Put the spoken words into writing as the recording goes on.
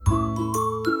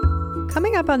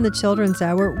Coming up on the Children's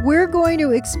Hour, we're going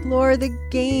to explore the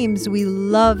games we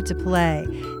love to play.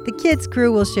 The Kids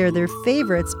Crew will share their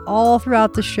favorites all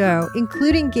throughout the show,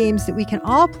 including games that we can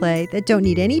all play that don't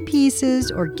need any pieces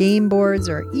or game boards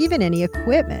or even any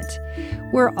equipment.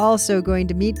 We're also going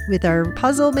to meet with our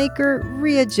puzzle maker,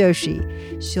 Ria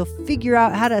Joshi. She'll figure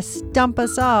out how to stump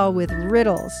us all with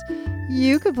riddles.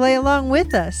 You could play along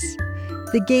with us.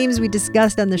 The games we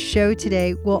discussed on the show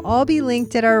today will all be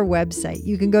linked at our website.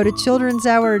 You can go to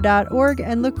childrenshour.org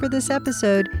and look for this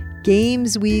episode,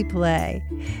 Games We Play.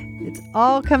 It's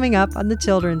all coming up on the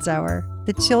Children's Hour.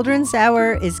 The Children's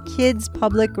Hour is kids'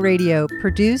 public radio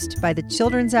produced by the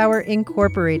Children's Hour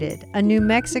Incorporated, a New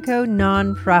Mexico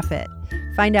nonprofit.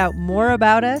 Find out more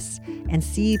about us and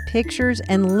see pictures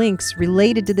and links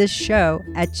related to this show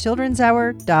at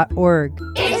childrenshour.org.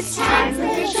 It's time for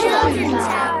the Children's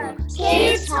Hour,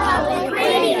 Kids Public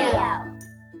Radio.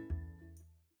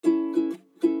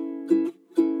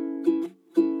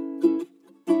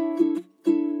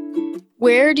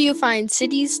 Where do you find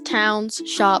cities, towns,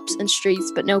 shops, and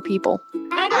streets but no people?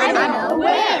 I don't know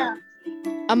where.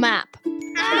 A map.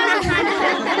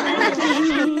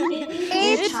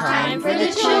 It's time for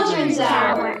the Children's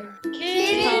Hour,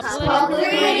 Kids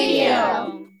Public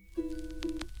Radio.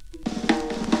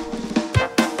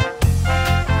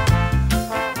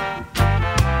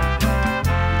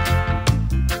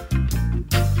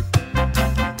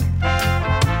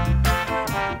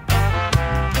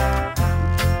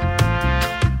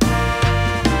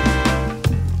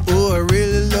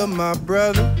 My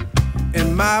brother,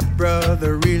 and my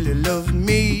brother really loves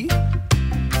me.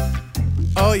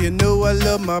 Oh, you know I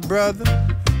love my brother.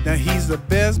 Now he's the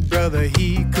best brother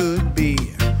he could be.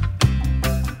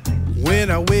 When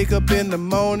I wake up in the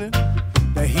morning,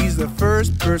 now he's the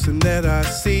first person that I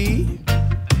see.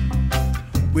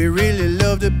 We really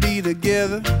love to be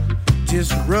together,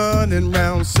 just running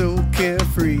around so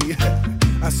carefree.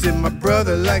 I said my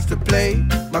brother likes to play,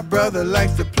 my brother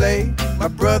likes to play, my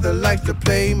brother likes to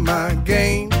play my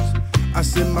games. I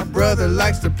said my brother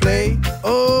likes to play,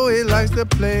 oh he likes to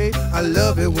play. I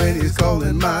love it when he's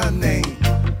calling my name.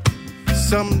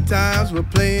 Sometimes we're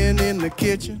playing in the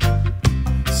kitchen,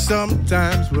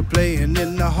 sometimes we're playing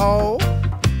in the hall,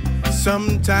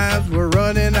 sometimes we're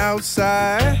running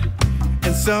outside,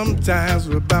 and sometimes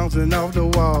we're bouncing off the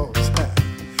walls.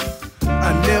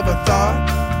 I never thought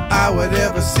I would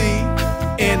ever see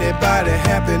anybody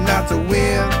happy not to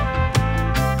win.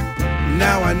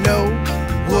 Now I know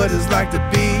what it's like to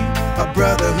be a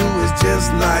brother who is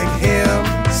just like him.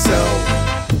 So,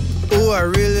 oh, I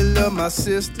really love my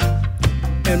sister,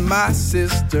 and my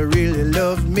sister really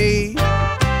loves me.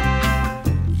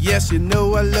 Yes, you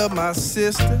know I love my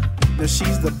sister. Now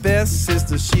she's the best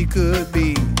sister she could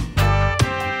be.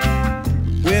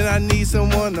 When I need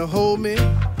someone to hold me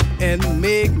and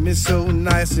make me so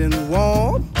nice and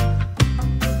warm,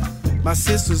 my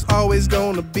sister's always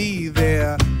gonna be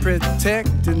there,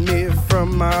 protecting me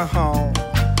from my harm.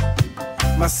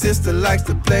 My sister likes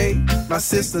to play, my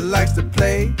sister likes to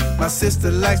play, my sister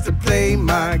likes to play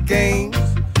my games.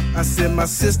 I said my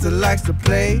sister likes to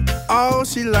play, oh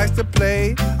she likes to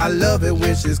play. I love it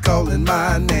when she's calling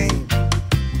my name.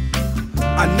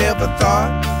 I never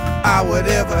thought I would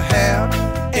ever have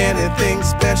anything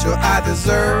special I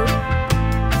deserve.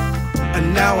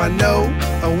 And now I know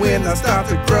when I start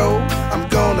to grow, I'm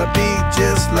gonna be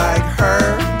just like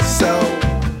her. So,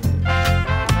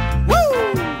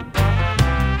 woo!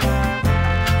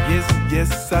 Yes,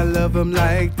 yes, I love him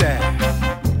like that.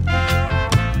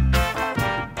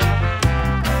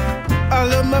 I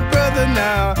love my brother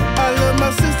now, I love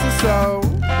my sister so.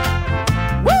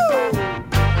 Woo!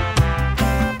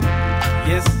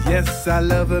 Yes, yes, I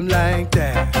love him like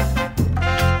that.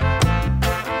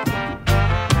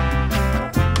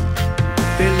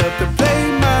 They love to play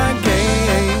my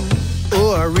game.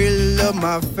 Oh, I really love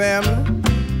my family,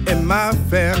 and my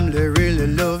family really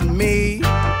loves me.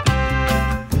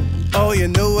 Oh, you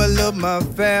know I love my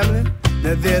family.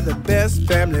 Now they're the best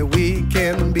family we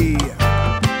can be.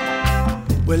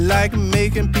 We like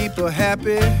making people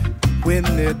happy when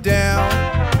they're down.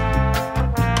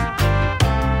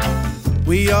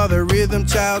 We are the Rhythm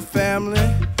Child family,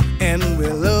 and we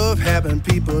love having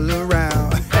people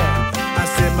around.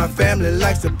 My family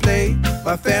likes to play,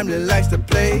 my family likes to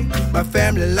play, my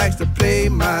family likes to play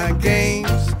my games.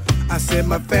 I said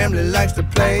my family likes to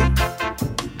play,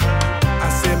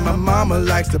 I said my mama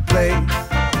likes to play,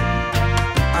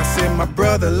 I said my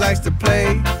brother likes to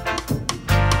play,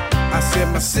 I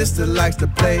said my sister likes to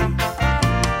play,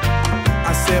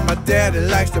 I said my daddy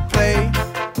likes to play,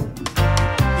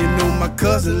 you know my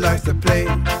cousin likes to play,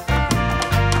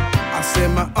 I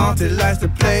said my auntie likes to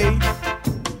play.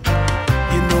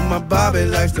 You know my Bobby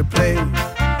likes to play.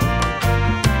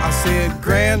 I said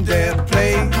granddad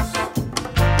plays.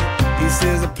 He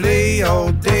says I play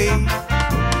all day.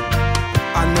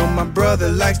 I know my brother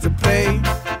likes to play.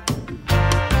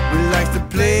 We like to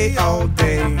play all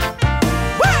day.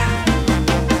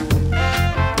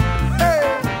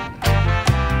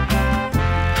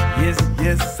 Yes,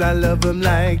 yes, I love him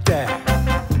like that.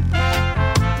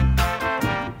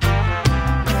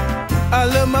 I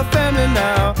love my family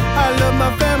now. I love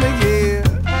my family, yeah.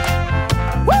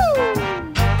 Woo!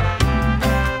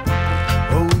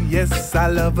 Oh, yes, I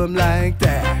love him like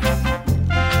that.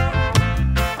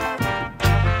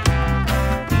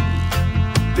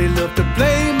 They love to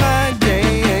play my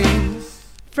games.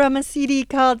 From a CD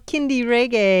called Kindy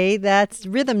Reggae, that's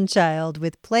Rhythm Child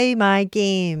with Play My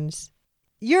Games.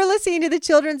 You're listening to the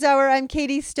Children's Hour. I'm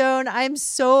Katie Stone. I'm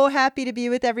so happy to be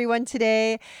with everyone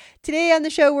today. Today on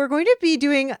the show, we're going to be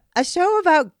doing a show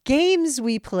about games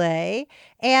we play.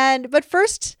 But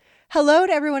first, hello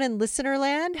to everyone in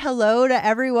Listenerland. Hello to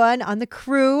everyone on the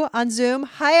crew on Zoom.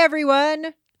 Hi,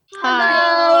 everyone.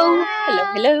 Hi.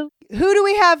 Hello, hello. Who do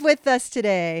we have with us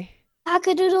today?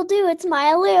 Cock-a-doodle-doo, it's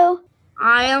Maya Lou.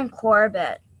 I am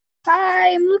Corbett.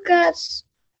 Hi, I'm Lucas.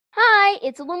 Hi,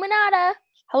 it's Illuminata.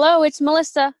 Hello, it's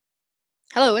Melissa.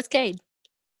 Hello, it's Cade.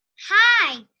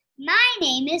 Hi, my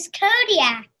name is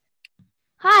Kodiak.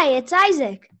 Hi, it's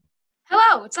Isaac.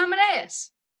 Hello, it's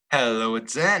Amadeus. Hello,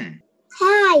 it's Zen.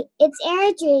 Hi, it's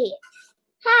Airdrie.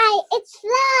 Hi, it's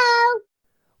Flo.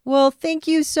 Well, thank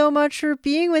you so much for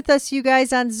being with us, you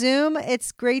guys, on Zoom.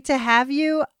 It's great to have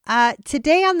you.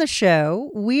 Today on the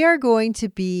show, we are going to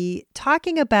be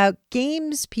talking about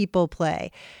games people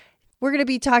play. We're going to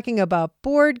be talking about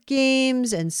board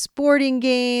games and sporting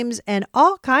games and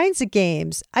all kinds of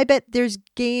games. I bet there's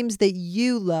games that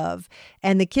you love,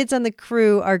 and the kids on the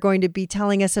crew are going to be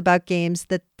telling us about games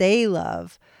that they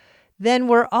love. Then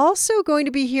we're also going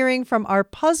to be hearing from our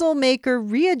puzzle maker,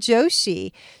 Ria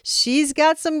Joshi. She's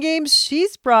got some games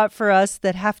she's brought for us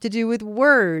that have to do with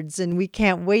words, and we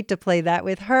can't wait to play that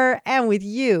with her and with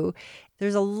you.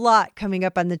 There's a lot coming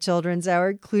up on the Children's Hour,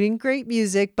 including great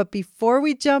music. But before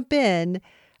we jump in,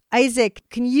 Isaac,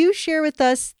 can you share with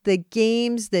us the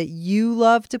games that you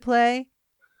love to play?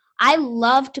 I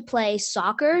love to play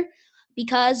soccer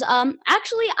because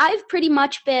actually I've pretty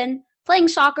much been playing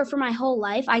soccer for my whole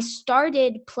life. I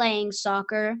started playing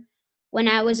soccer when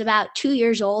I was about 2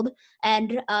 years old.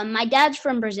 And my dad's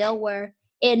from Brazil, where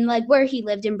he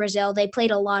lived in Brazil, they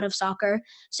played a lot of soccer.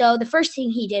 So the first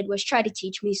thing he did was try to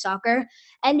teach me soccer,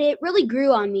 and it really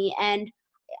grew on me. And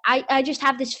I just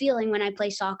have this feeling when I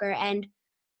play soccer, and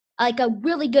like a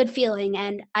really good feeling.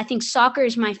 And I think soccer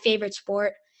is my favorite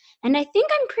sport, and I think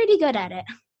I'm pretty good at it.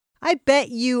 I bet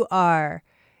you are.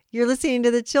 You're listening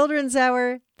to the Children's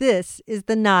Hour. This is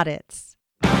the Not-Its.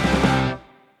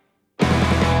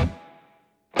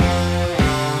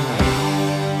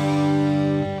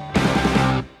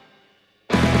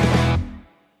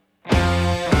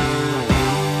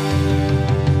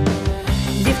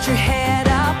 Lift your head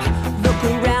up, look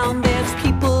around, there's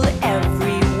people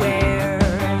everywhere.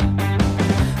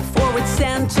 Forward,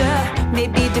 center,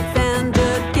 maybe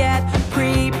defender, get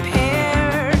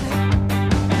prepared.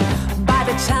 By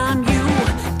the time you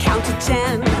count to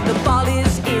 10, the ball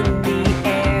is in the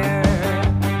air.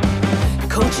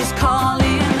 Coach is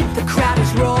calling, the crowd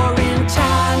is roaring,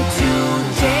 time to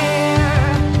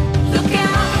dare. Look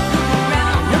out, look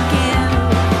around, look in.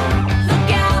 Look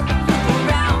out, look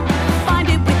around, find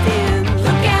it within.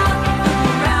 Look out, look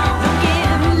around, look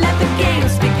in, let the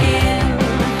games begin.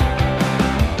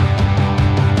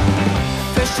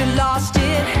 First you lost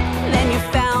it, then you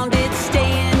found it,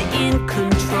 staying in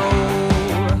control.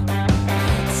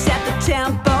 Set the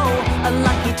tempo,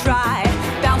 unlucky try,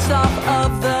 bounce off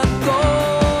of the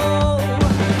goal.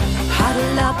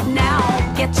 Huddle up now,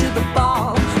 get to the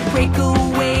ball, break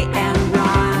away and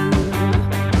run.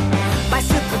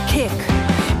 Bicycle kick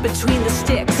between the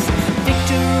sticks,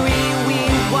 victory we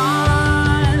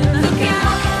won. Look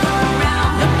out, look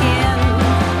around, look in.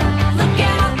 Look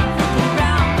out, look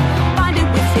around, find it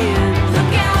within.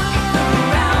 Look out, look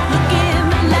around, look in,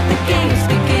 let the games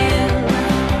begin.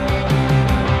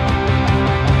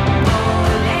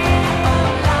 Ole,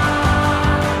 ola,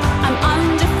 I'm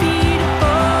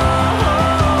undefeatable.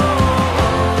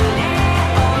 Ole,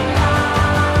 ola,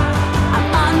 I'm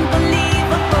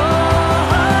unbelievable.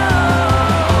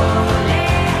 Ole,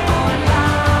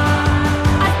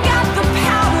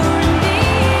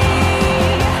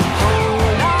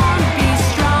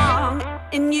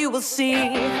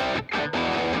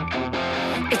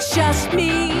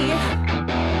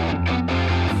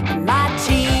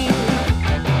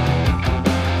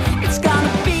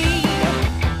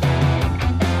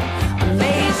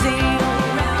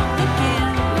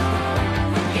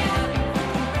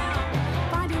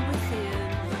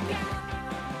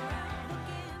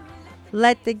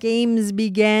 Let the Games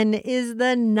Begin is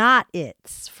the Not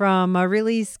It's from a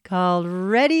release called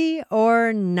Ready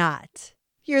or Not.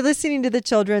 You're listening to the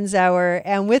Children's Hour,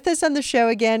 and with us on the show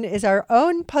again is our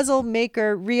own puzzle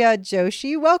maker, Ria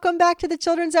Joshi. Welcome back to the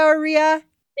Children's Hour, Ria.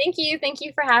 Thank you. Thank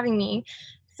you for having me.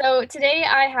 So today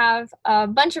I have a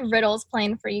bunch of riddles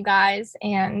planned for you guys,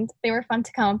 and they were fun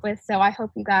to come up with, so I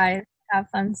hope you guys have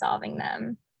fun solving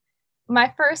them.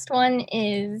 My first one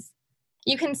is,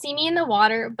 you can see me in the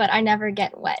water, but I never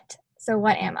get wet. So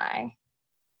what am I?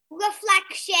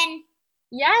 Reflection.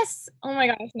 Yes. Oh my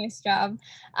gosh, nice job.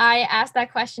 I asked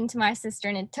that question to my sister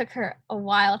and it took her a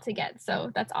while to get,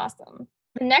 so that's awesome.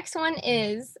 The next one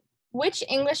is, which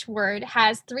English word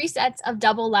has 3 sets of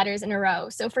double letters in a row?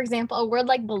 So for example, a word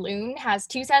like balloon has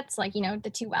 2 sets, like,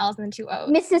 the 2 L's and the 2 O's.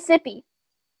 Mississippi.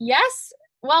 Yes.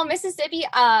 Well, Mississippi,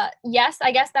 yes,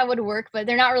 I guess that would work, but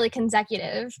they're not really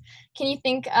consecutive. Can you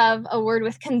think of a word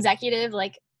with consecutive,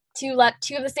 like 2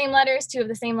 of the same letters, 2 of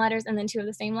the same letters, and then 2 of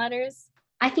the same letters?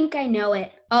 I think I know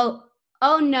it. Oh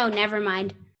no, never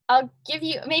mind. I'll give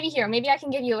you, maybe I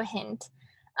can give you a hint.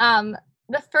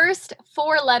 The first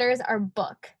 4 letters are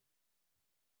book.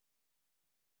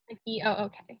 Like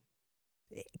B-O-O-K.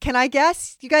 Can I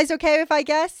guess? You guys okay if I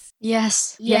guess?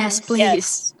 Yes, Yes.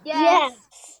 please. Yes.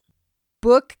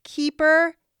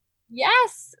 Bookkeeper?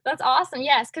 Yes, that's awesome.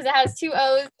 Yes, because it has 2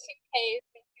 O's, 2 K's,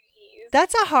 and 2 E's.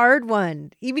 That's a hard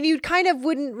one. Even you kind of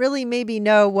wouldn't really maybe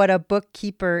know what a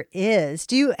bookkeeper is.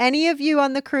 Do any of you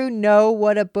on the crew know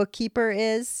what a bookkeeper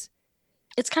is?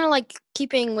 It's kind of like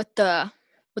keeping with the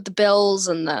bills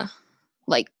and the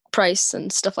price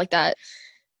and stuff like that.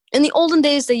 In the olden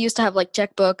days, they used to have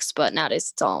checkbooks, but nowadays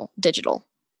it's all digital.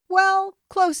 Well,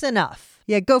 close enough.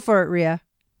 Yeah, go for it, Ria.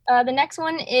 The next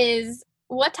one is,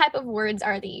 what type of words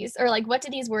are these? Or what do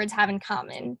these words have in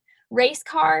common? Race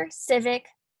car, civic,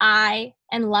 I,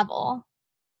 and level.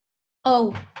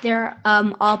 Oh, they're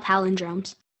all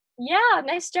palindromes. Yeah,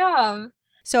 nice job.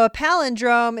 So a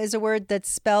palindrome is a word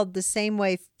that's spelled the same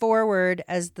way forward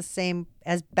as the same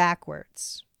as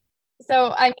backwards.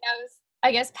 So, I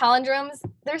guess palindromes,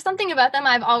 there's something about them.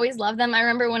 I've always loved them. I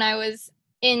remember when I was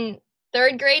in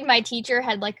 3rd grade, my teacher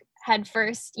had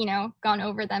first, gone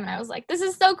over them, and I was like, this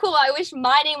is so cool. I wish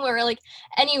my name were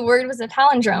any word was a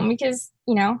palindrome, because,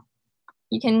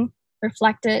 you can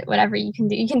reflect it, whatever you can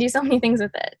do. You can do so many things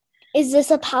with it. Is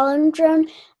this a palindrome?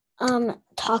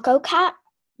 Taco cat?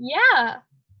 Yeah.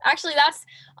 Actually,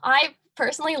 I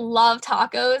personally love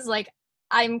tacos.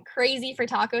 I'm crazy for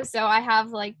tacos, so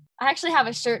I actually have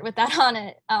a shirt with that on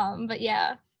it. But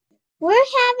yeah. We're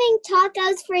having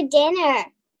tacos for dinner.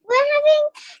 We're having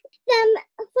them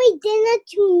for dinner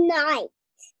tonight.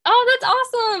 Oh, that's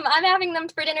awesome. I'm having them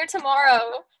for dinner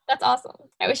tomorrow. That's awesome.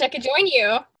 I wish I could join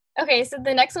you. Okay, so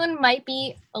the next one might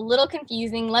be a little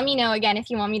confusing. Let me know again if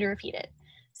you want me to repeat it.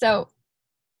 So,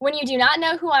 when you do not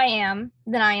know who I am,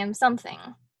 then I am something.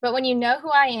 But when you know who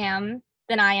I am,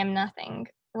 then I am nothing.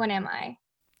 What am I?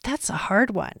 That's a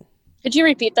hard one. Could you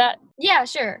repeat that? Yeah,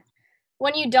 sure.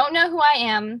 When you don't know who I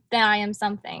am, then I am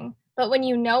something. But when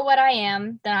you know what I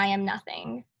am, then I am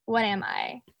nothing. What am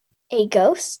I? A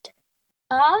ghost?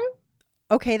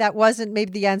 Okay, that wasn't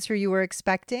maybe the answer you were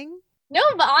expecting. No,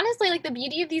 but honestly, the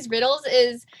beauty of these riddles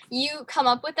is you come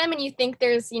up with them and you think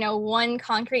there's, one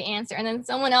concrete answer, and then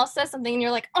someone else says something and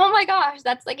you're like, oh my gosh,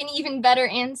 that's an even better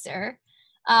answer.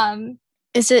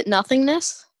 Is it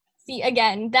nothingness? See,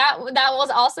 again, that was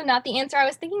also not the answer I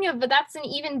was thinking of, but that's an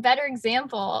even better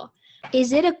example.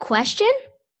 Is it a question?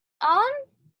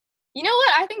 You know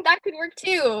what? I think that could work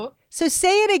too. So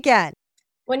say it again.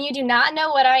 When you do not know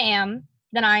what I am,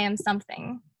 then I am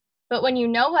something. But when you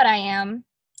know what I am,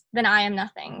 then I am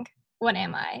nothing. What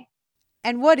am I?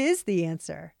 And what is the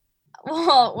answer?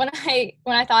 Well, when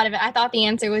I thought of it, I thought the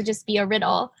answer would just be a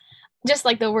riddle. Just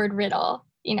like the word riddle,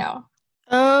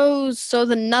 Oh, so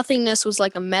the nothingness was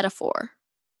like a metaphor.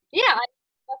 Yeah,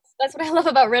 that's what I love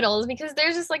about riddles, because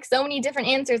there's just so many different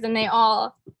answers, and they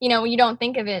all, you don't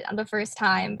think of it the first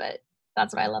time, but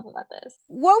that's what I love about this.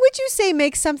 What would you say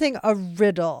makes something a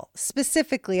riddle?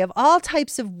 Specifically, of all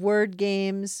types of word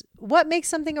games, what makes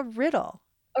something a riddle?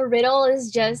 A riddle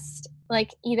is just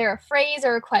either a phrase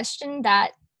or a question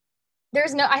that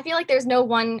I feel like there's no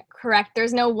one correct,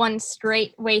 there's no one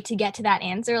straight way to get to that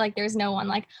answer. There's no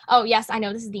one oh yes, I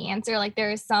know this is the answer.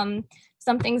 There's some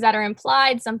things that are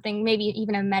implied, something maybe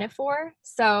even a metaphor.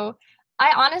 So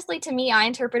to me, I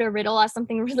interpret a riddle as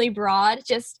something really broad,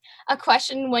 just a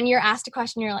question. When you're asked a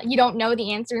question, you don't know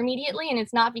the answer immediately, and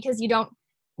it's not because you don't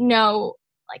know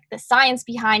the science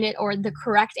behind it or the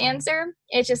correct answer.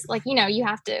 It's just you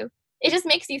have to, it just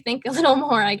makes you think a little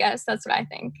more, I guess. That's what I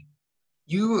think.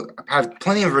 You have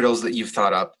plenty of riddles that you've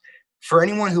thought up. For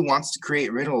anyone who wants to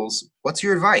create riddles, what's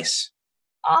your advice?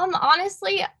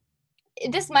 Honestly,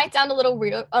 this might sound a little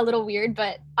weird,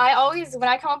 but when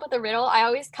I come up with a riddle, I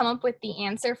always come up with the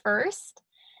answer first,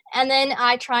 and then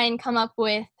I try and come up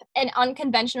with an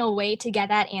unconventional way to get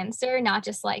that answer, not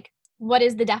just like, what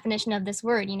is the definition of this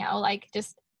word, like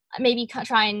just maybe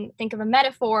try and think of a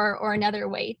metaphor or another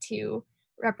way to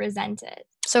represent it.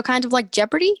 So kind of like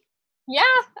Jeopardy? Yeah,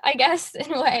 I guess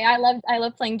in a way. I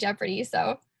love playing Jeopardy,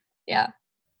 so yeah.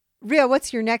 Rhea,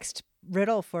 what's your next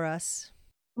riddle for us?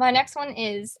 My next one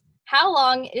is, how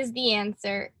long is the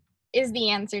answer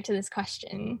to this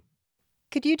question?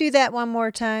 Could you do that one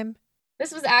more time?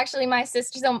 This was actually my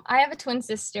sister. So I have a twin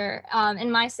sister,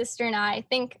 and my sister and I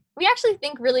think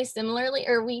really similarly,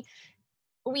 or we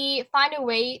find a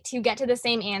way to get to the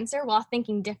same answer while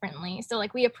thinking differently. So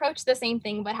like we approach the same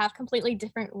thing but have completely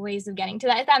different ways of getting to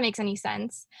that, if that makes any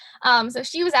sense. So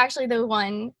she was actually the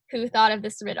one who thought of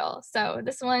this riddle. So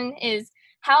this one is,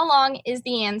 how long is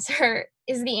the answer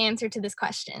to this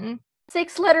question?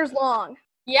 6 letters long.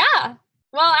 Yeah.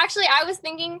 Well, actually, I was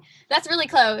thinking that's really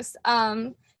close.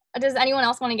 Does anyone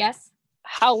else want to guess?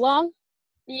 How long?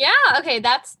 Yeah. Okay.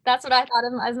 That's what I thought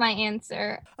of as my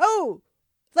answer. Oh,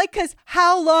 because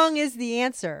how long is the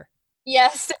answer?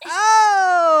 Yes.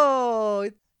 Oh,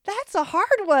 that's a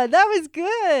hard one. That was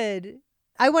good.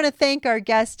 I want to thank our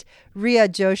guest, Rhea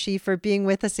Joshi, for being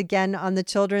with us again on the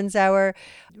Children's Hour.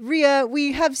 Rhea,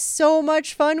 we have so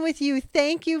much fun with you.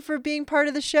 Thank you for being part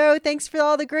of the show. Thanks for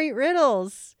all the great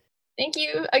riddles. Thank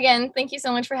you again. Thank you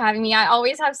so much for having me. I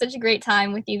always have such a great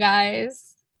time with you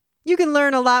guys. You can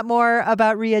learn a lot more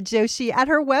about Rhea Joshi at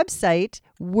her website,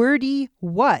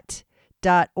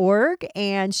 wordywhat.org,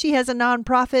 and she has a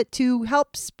nonprofit to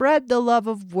help spread the love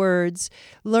of words.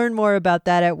 Learn more about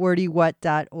that at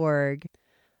wordywhat.org.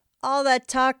 All that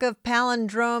talk of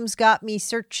palindromes got me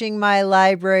searching my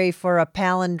library for a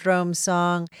palindrome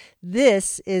song.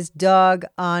 This is Dog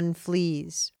on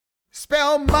Fleas.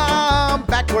 Spell mom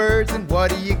backwards and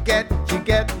what do you get? You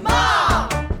get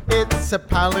mom. It's a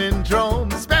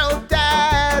palindrome. Spell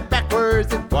dad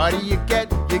backwards and what do you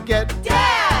get? You get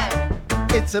dad.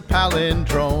 It's a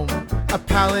palindrome. A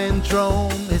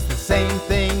palindrome is the same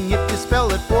thing if you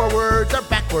spell it forwards or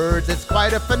backwards. It's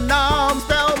quite a phenomenon.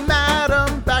 Spell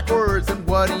madam backwards and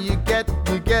what do you get?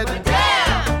 You get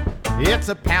dad. It's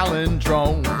a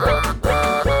palindrome.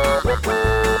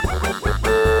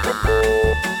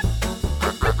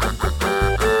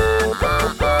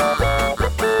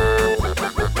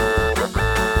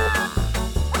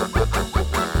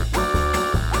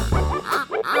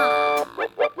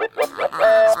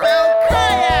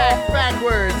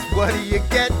 What do you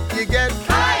get? You get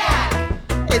kayak.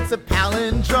 It's a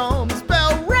palindrome.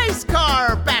 Spell race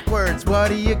car backwards. What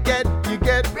do you get? You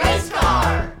get race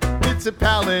car. It's a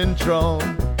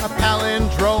palindrome. A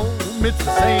palindrome. It's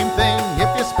the same thing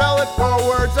if you spell it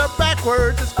forwards or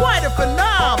backwards. It's quite a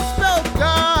phenomenon. Spell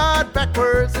God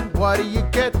backwards and what do you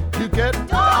get? You get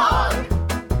dog.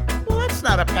 Well, that's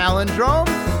not a palindrome.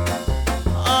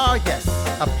 Oh, yes.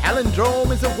 A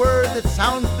palindrome is a word that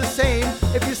sounds the same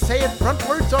if you say it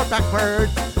frontwards or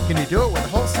backwards. Can you do it with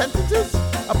whole sentences?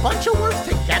 A bunch of words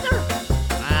together?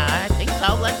 I think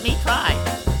so. Let me try.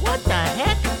 What the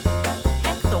heck?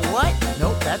 Heck the what?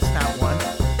 Nope, that's not one.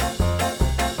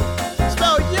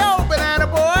 Spell yo, banana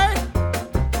boy!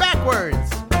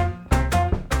 Backwards.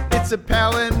 It's a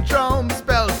palindrome.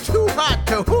 Spells too hot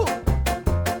to hoop.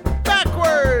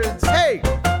 Backwards. Hey,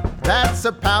 that's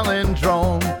a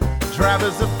palindrome. Drab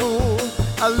as a fool,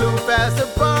 aloof as a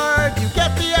bard. You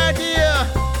get the idea.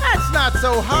 That's not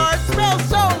so hard. Spell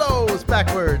solos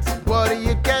backwards. What do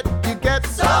you get? You get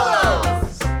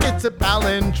solos. It's a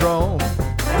palindrome.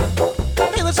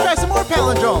 Hey, let's try some more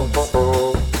palindromes.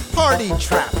 Party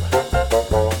trap.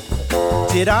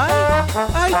 Did I?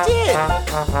 I did.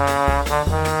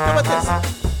 How about this?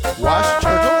 Wash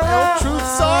turtle, truth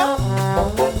saw.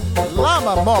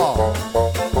 Llama mall.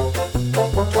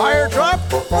 Fire drop,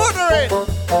 order it!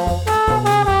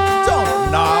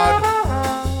 Don't nod.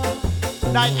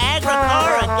 Niagara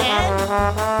car again?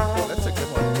 That's a good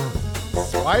one.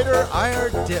 Spider ire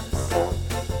dips.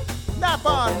 Nap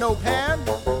on, no pan.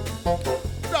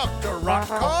 Dr. Rock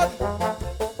Cod.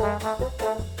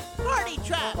 Party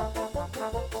trap.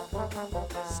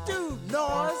 Stewed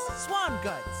gnaws, swan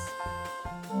guts.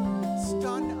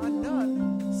 Stun a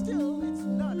nun. Still, it's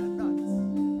none a nuts.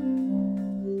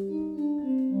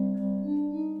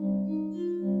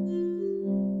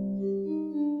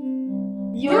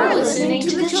 You're listening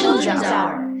to the Children's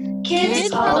Hour, Kids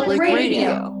Public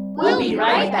Radio. We'll be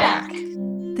right back.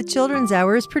 The The Children's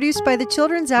Hour is produced by the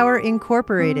Children's Hour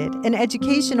Incorporated, an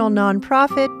educational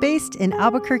nonprofit based in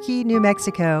Albuquerque, New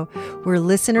Mexico. We're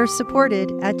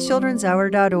listener-supported at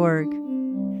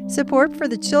childrenshour.org. Support for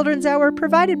the Children's Hour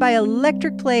provided by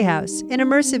Electric Playhouse, an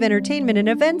immersive entertainment and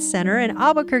events center in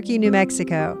Albuquerque, New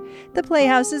Mexico. The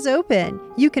Playhouse is open.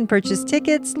 You can purchase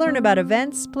tickets, learn about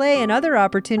events, play, and other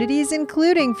opportunities,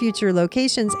 including future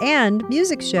locations and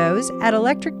music shows at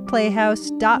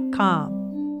electricplayhouse.com.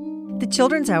 The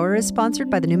Children's Hour is sponsored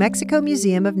by the New Mexico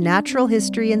Museum of Natural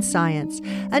History and Science,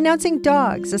 announcing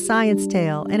Dogs, A Science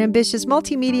Tale, an ambitious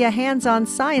multimedia hands-on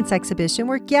science exhibition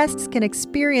where guests can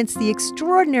experience the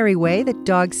extraordinary way that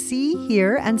dogs see,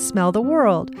 hear, and smell the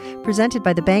world. Presented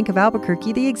by the Bank of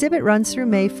Albuquerque, the exhibit runs through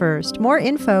May 1st. More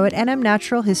info at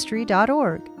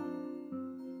nmnaturalhistory.org.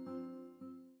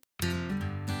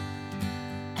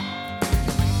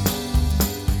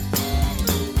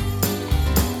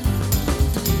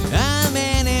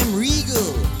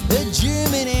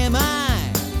 German am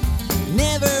I,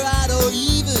 never odd or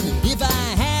even if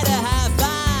I had a high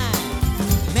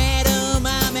five. Madam,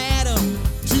 I'm Adam,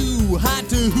 too hot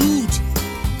to hoot.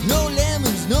 No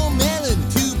lemons, no melon,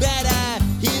 too bad I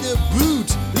hit a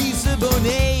boot. Lisa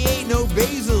Bonet ain't no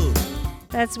basil.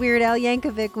 That's Weird Al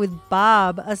Yankovic with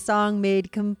Bob, a song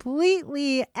made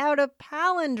completely out of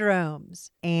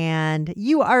palindromes. And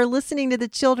you are listening to the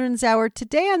Children's Hour.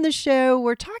 Today on the show,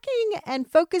 we're talking and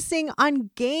focusing on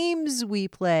games we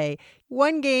play.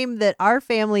 One game that our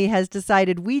family has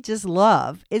decided we just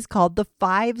love is called the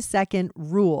 5-second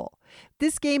rule.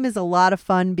 This game is a lot of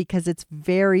fun because it's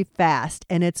very fast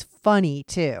and it's funny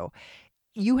too.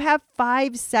 You have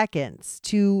 5 seconds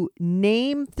to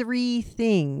name 3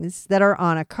 things that are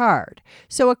on a card.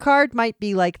 So a card might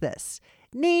be like this.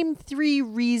 Name 3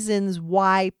 reasons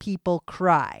why people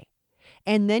cry.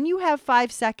 And then you have 5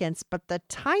 seconds, but the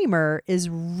timer is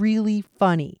really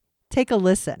funny. Take a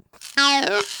listen.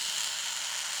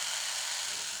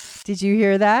 Did you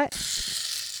hear that?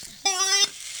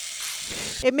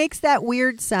 It makes that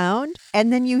weird sound,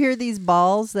 and then you hear these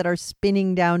balls that are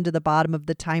spinning down to the bottom of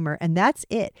the timer, and that's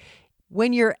it.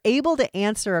 When you're able to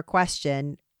answer a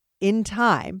question in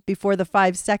time before the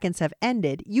 5 seconds have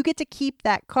ended, you get to keep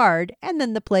that card, and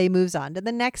then the play moves on to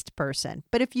the next person.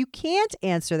 But if you can't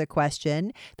answer the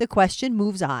question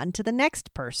moves on to the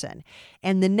next person.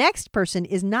 And the next person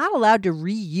is not allowed to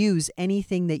reuse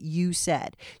anything that you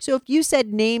said. So if you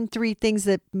said name 3 things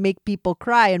that make people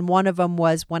cry, and one of them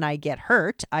was when I get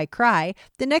hurt, I cry,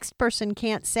 the next person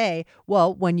can't say,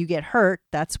 well, when you get hurt,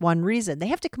 that's one reason. They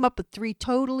have to come up with 3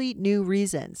 totally new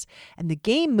reasons. And the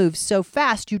game moves so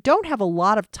fast, you don't have a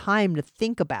lot of time to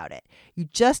think about it. You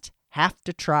just have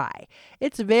to try.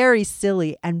 It's very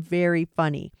silly and very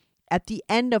funny. At the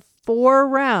end of 4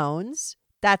 rounds,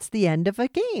 that's the end of a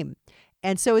game.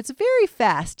 And so it's very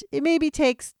fast. It maybe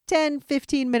takes 10,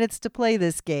 15 minutes to play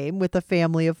this game with a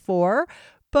family of 4,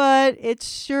 but it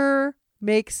sure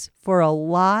makes for a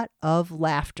lot of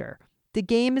laughter. The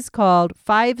game is called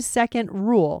 5-Second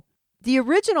Rule. The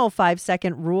original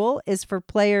 5-second rule is for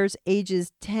players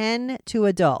ages 10 to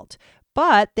adult,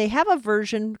 but they have a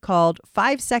version called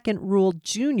 5-Second Rule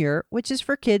Junior, which is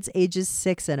for kids ages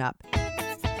 6 and up.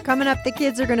 Coming up, the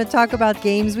kids are going to talk about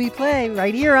games we play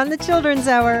right here on the Children's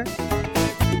Hour.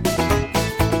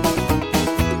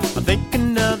 I'm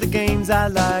thinking of the games I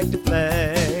like to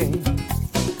play.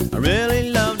 I really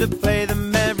love to play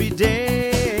them every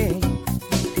day.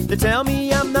 They tell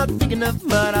me I'm not big enough,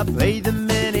 but I play them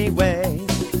anyway.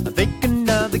 I'm thinking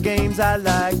of the games I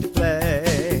like to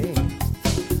play.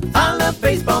 I love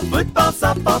baseball, football,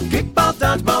 softball, kickball,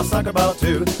 dodgeball, soccer ball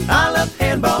too. I love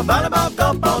handball, volleyball,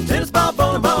 golf ball, tennis ball,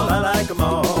 bowling ball, I like them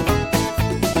all.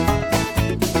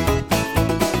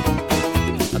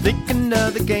 I'm thinking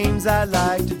of the games I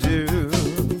like to do.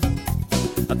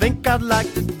 I think I'd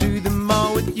like to do them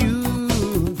all with you.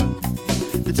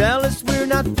 They tell us we're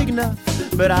not big enough,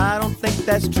 but I don't think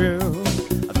that's true.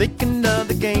 I'm thinking of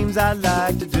the games I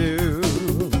like to do.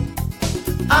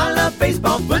 I love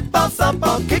baseball, football,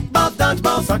 softball, kickball,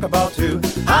 dodgeball, soccer ball too.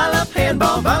 I love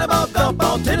handball, volleyball, golf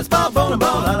ball, tennis ball, bowling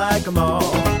ball, I like them all.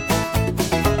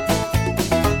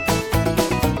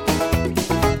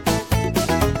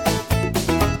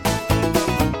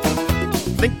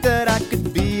 Think that I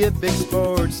could be a big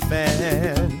sports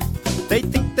fan. They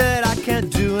think that I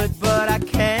can't do it, but I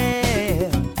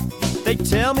can. They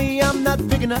tell me I'm not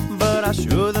big enough, but I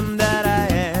show them that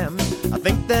I am. I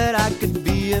think that I could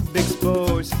be a big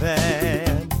sports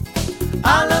fan.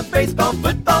 I love baseball,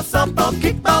 football, softball,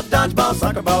 kickball, dodgeball,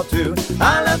 soccer ball too.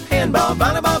 I love handball,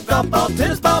 volleyball, golf ball,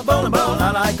 tennis ball, bowling ball,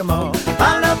 I like them all.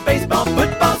 I love baseball,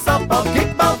 football, softball,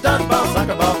 kickball, dodgeball,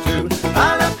 soccer ball too.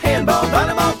 I love handball,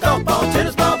 volleyball,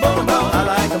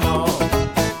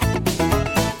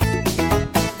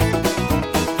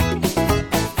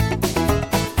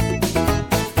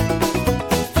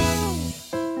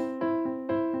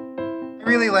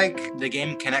 the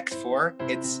game Connect 4,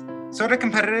 it's sort of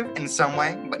competitive in some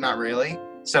way, but not really.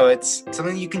 So it's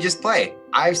something you can just play.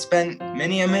 I've spent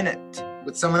many a minute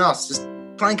with someone else just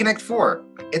playing Connect 4.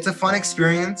 It's a fun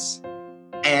experience,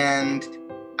 and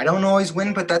I don't always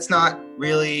win, but that's not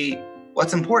really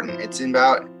what's important. It's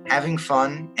about having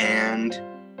fun and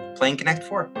playing Connect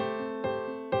 4.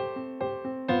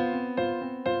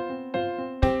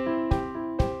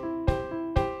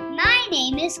 My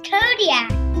name is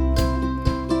Kodiak.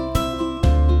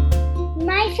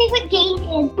 My favorite game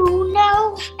is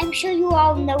Uno. I'm sure you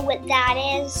all know what that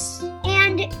is.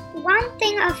 And one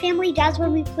thing our family does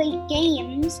when we play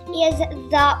games is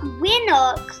the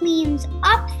winner cleans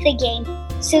up the game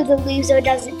so the loser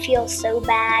doesn't feel so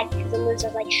bad, because the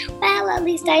loser's like, well, at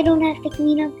least I don't have to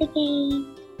clean up the game.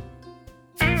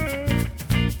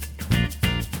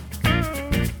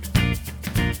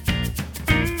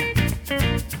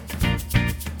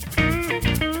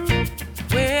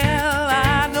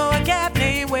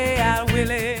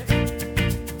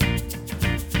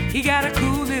 He got a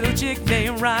cool little chick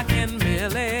named Rockin'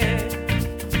 Millie.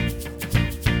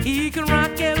 He can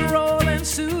rock and roll and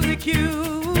Susie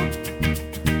Q,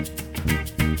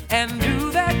 and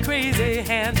do that crazy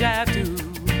hand jive too.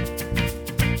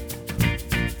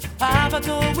 Papa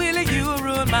told Willie, you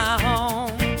ruined my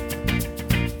home.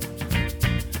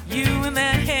 You and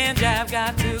that hand jive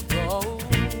got to go.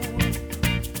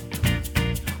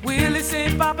 Willie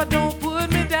said, Papa, don't put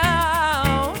me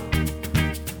down.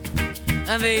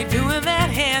 And they doing that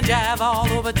hand jive all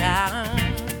over town.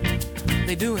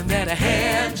 They doing that a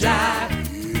hand jive.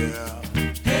 Yeah.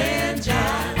 Hand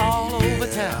jive. All over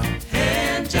town.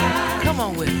 Hand jive. Come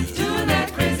on with it. Doing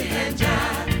that crazy hand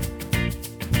jive.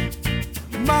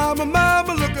 Mama,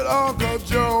 mama, look at Uncle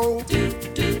Joe. Do,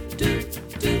 do, do,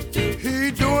 do, do.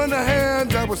 He doing the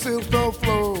hand jive with Silverstone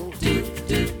Flow. Do,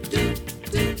 do, do,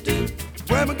 do, do.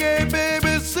 When my gay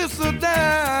baby sister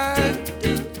died.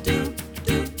 Do, do,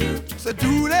 do, do. So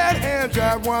do that hand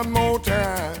jive one more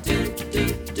time. Do,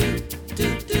 do, do,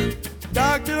 do, do.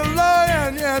 Doctor,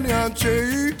 lawyer, and young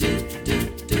chief. Do, do,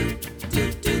 do,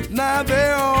 do, do. Now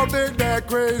they all dig that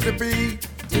crazy beat.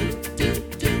 Do, do,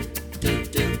 do, do,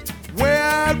 do. Where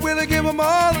I'd really give them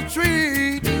all a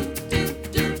treat. Do, do,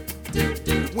 do, do,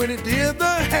 do. When he did the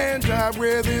hand jive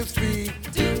with his feet.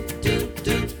 Do, do,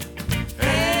 do.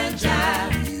 Hand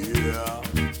jive. Yeah.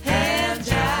 Hand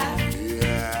jive.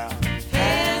 Yeah.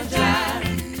 Hand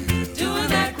jive. Doing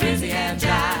that crazy hand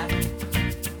jive.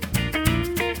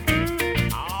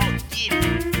 Oh, get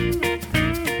it.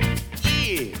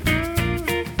 Yeah.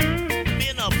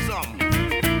 Been up something.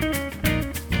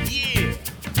 Yeah.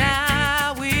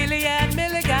 Now Willie and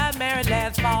Millie got married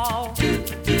last fall. Do,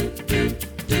 do, do,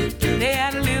 do, do. They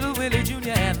had a little Willie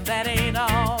Jr. and that ain't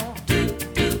all. Do,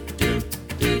 do, do,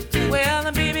 do, do. Well,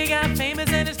 the baby got famous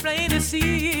and it's plain to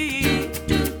see.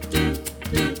 Do, do,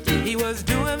 do, do. He was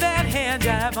doing that hand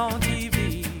jive on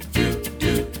TV. Do,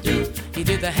 do, do. He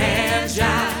did the hand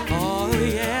jive. Oh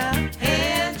yeah.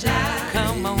 Hand jive.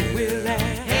 Come on, Willie.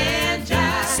 Hand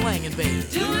jive. Swinging, baby.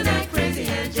 Doing that crazy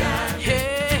hand jive.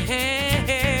 Hey, hey,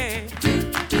 hey.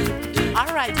 Do, do, do.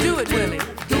 All right, do it, Willie.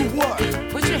 Do what?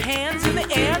 Put your hands in the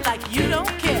air like you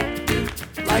don't care.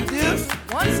 Like this?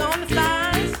 Once on the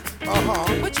thighs.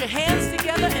 Uh-huh. Put your hands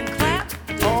together and clap.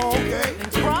 Oh, okay.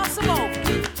 And cross them over.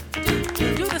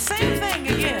 Do the same thing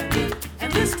again.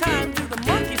 And this time do the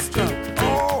monkey stroke.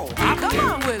 Oh. Come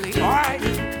on, Willie. All right.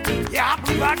 Yeah, I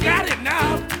believe I got it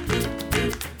now.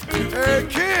 Hey,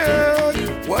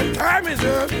 kid, what time is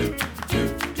it?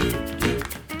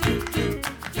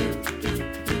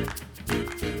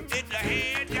 It's the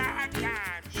hand jive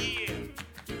time. Yeah.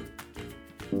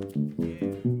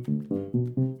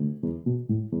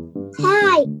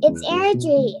 Hi, it's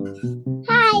Airdrie.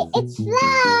 Hi, it's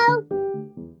Flo.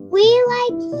 We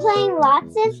like playing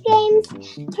lots of games.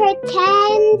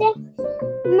 Pretend,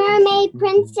 Mermaid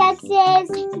Princesses,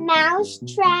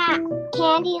 Mousetrap,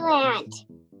 Candyland.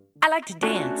 I like to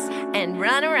dance and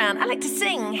run around. I like to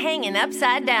sing, hanging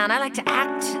upside down. I like to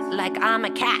act like I'm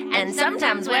a cat and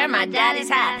sometimes wear my daddy's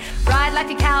hat. Ride like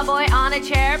a cowboy on a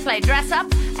chair, play dress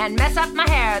up and mess up my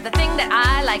hair. The thing that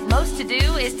I like most to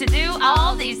do is to do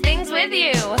all these things with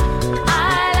you.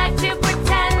 I like to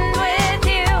pretend with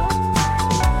you.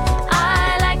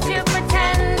 I like to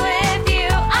pretend with you.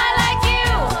 I like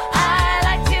you. I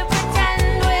like to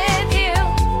pretend with you.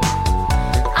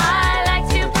 I like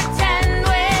to pretend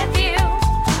with you.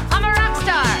 I'm a rock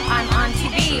star. I'm on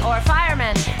TV or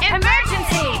fireman.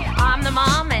 Emergency! I'm the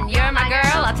mom and you're my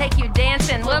girl. I'll take you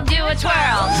dancing. We'll do a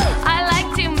twirl. I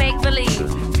like to make believe.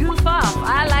 Goof off.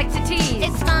 I like to tease.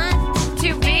 It's fun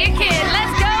to be a kid.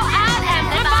 Let's go out and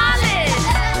flip our lids.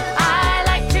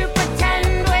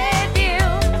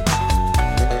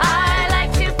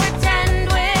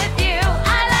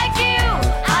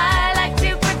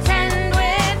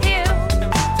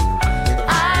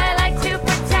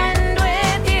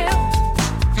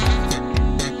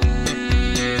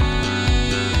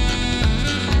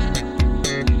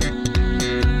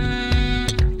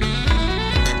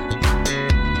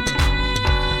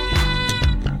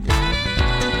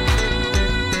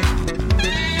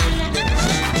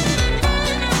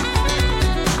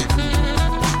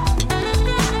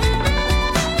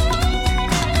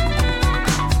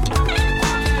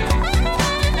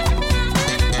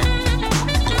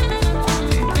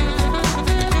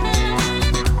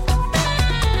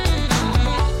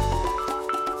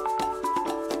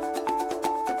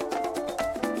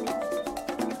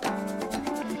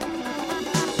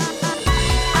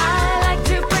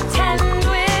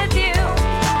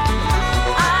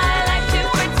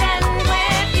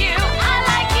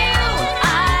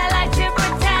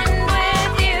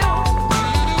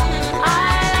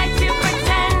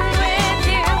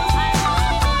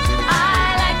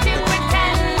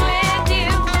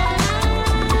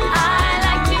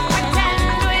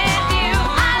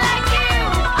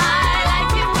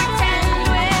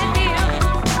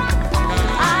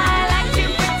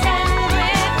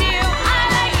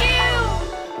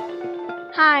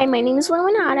 Hi, my name is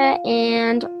Luminata,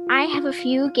 and I have a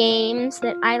few games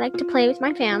that I like to play with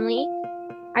my family.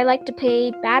 I like to play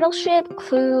Battleship,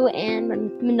 Clue, and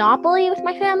Monopoly with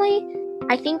my family.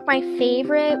 I think my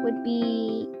favorite would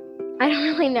be... I don't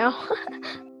really know.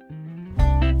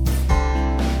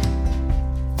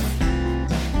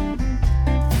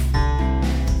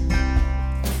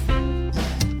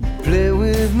 Play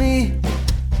with me,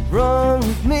 run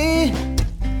with me,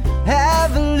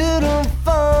 have a little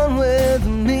fun with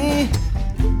me.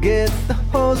 Get the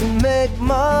hose and make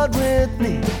mud with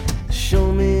me.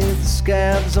 Show me the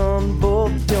scabs on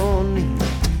both your knees.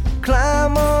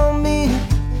 Climb on me,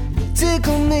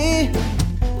 tickle me,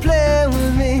 play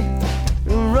with me,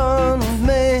 run with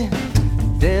me,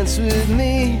 dance with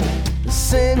me,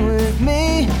 sing with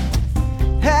me,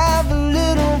 have a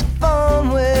little fun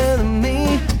with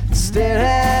me. Stare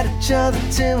at each other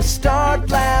till we start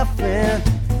laughing.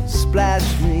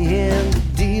 Splash me in the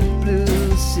deep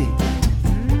blue sea.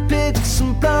 Pick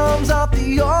some plums off the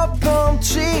York plum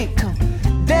tree. Come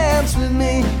dance with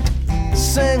me,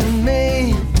 sing with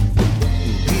me.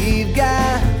 We've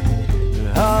got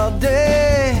all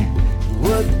day.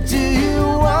 What do you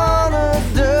wanna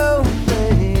do,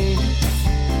 babe?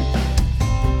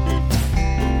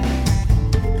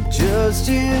 Just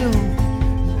you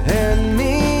and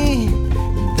me.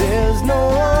 There's no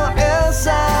one else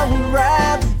I would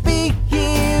rather be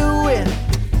here with.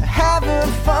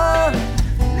 Having fun,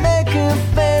 making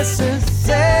faces,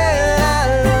 say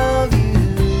I love you.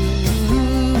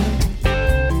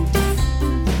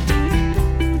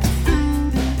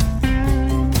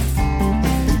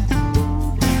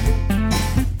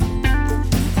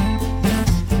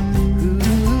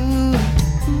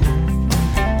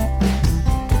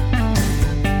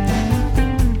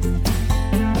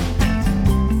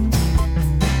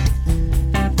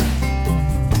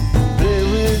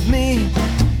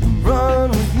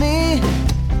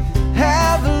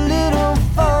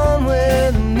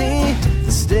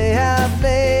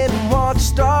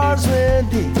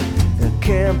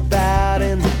 Camp out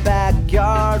in the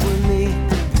backyard with me.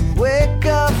 Wake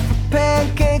up for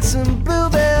pancakes and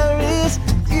blueberries.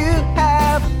 You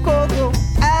have cocoa,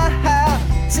 I have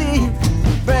tea.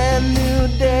 Brand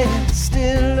new day,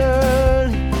 still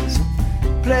early. So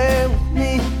play with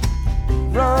me,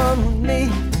 run with me.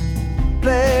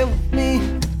 Play with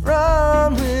me,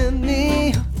 run with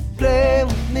me. Play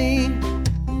with me,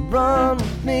 run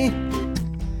with me.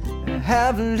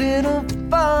 Have a little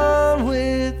fun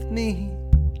with me.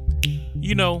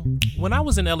 You know, when I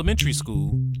was in elementary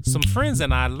school, some friends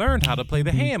and I learned how to play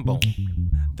the hand bone.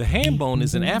 The hand bone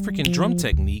is an African drum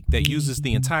technique that uses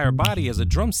the entire body as a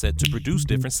drum set to produce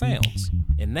different sounds.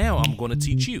 And now I'm going to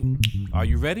teach you. Are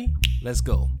you ready? Let's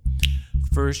go.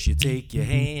 First you take your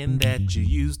hand that you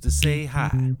used to say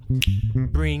hi.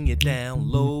 Bring it down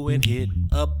low and hit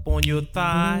up on your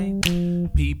thigh.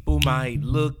 People might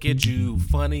look at you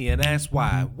funny and ask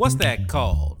why. What's that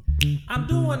called? I'm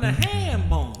doing a hand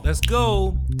bone. Let's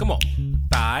go. Come on.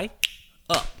 Thigh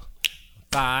up.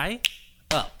 Thigh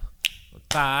up.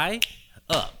 Thigh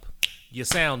up. You're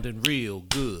sounding real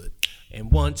good.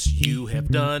 And once you have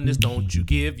done this, don't you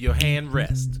give your hand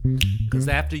rest. Cause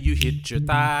after you hit your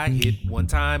thigh, hit one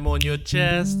time on your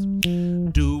chest.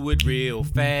 Do it real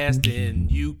fast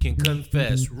and you can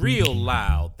confess real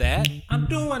loud that I'm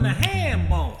doing a hand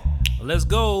bone. Let's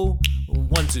go.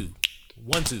 1, 2,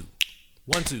 1, 2,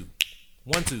 1, 2,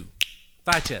 1, 2.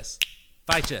 Thigh chest,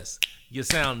 thigh chest. You're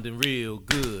sounding real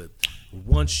good.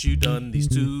 Once you done these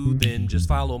two, then just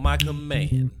follow my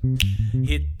command.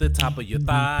 Hit the top of your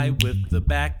thigh with the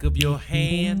back of your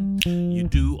hand. You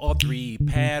do all 3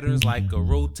 patterns like a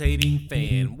rotating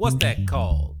fan. What's that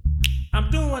called?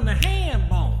 I'm doing a hand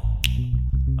bone.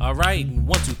 All right, 1,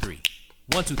 2, 3.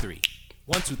 1, 2, 3.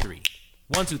 1, 2, 3.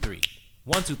 1, 2, 3.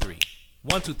 1, 2, 3.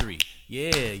 1, 2, 3.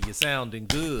 Yeah, you're sounding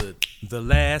good. The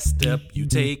last step you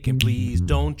take, and please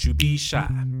don't you be shy.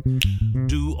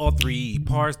 Do all 3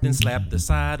 parts, then slap the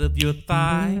side of your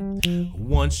thigh.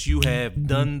 Once you have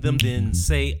done them, then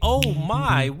say, oh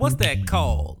my, what's that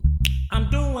called? I'm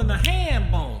doing a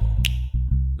hand bone.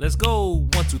 Let's go.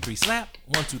 1, 2, 3, slap.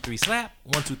 1, 2, 3, slap.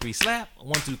 1, 2, 3, slap.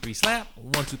 1, 2, 3, slap.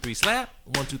 1, 2, 3, slap.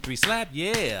 1, 2, 3, slap.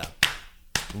 Yeah.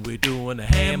 We're doing a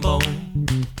hand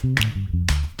bone.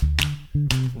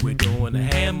 We're doing a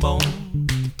hand bone.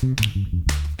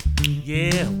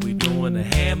 Yeah, we're doing a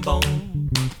hand bone.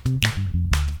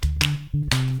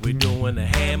 We're doing a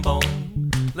hand bone.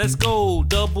 Let's go,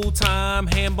 double time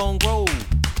hand bone roll.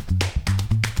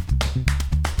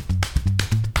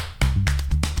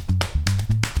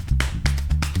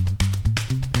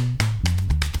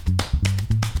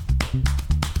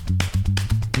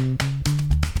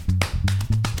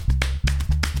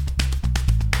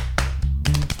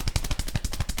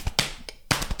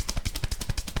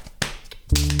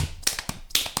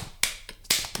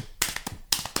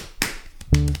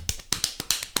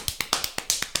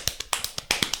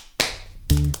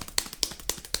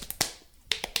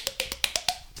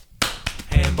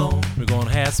 Hambone, we're gonna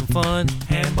have some fun.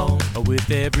 Hambone,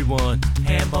 with everyone.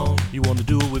 Hambone, you wanna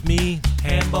do it with me?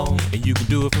 Hambone, and you can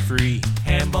do it for free.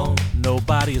 Hambone,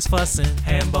 nobody is fussing.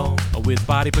 Hambone, with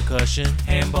body percussion.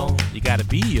 Hambone, you gotta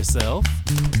be yourself.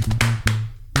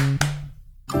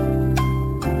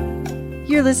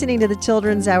 You're listening to the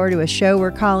Children's Hour, to a show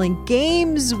we're calling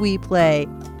Games We Play.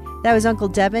 That was Uncle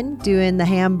Devin doing the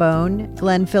Hambone.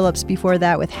 Glenn Phillips before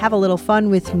that with Have a Little Fun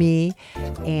With Me.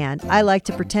 And I Like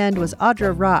to Pretend was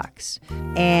Audra Rocks.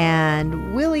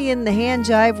 And Willie in the Hand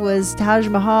Jive was Taj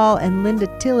Mahal and Linda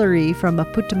Tillery from a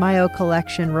Putumayo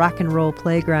collection, Rock and Roll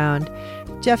Playground.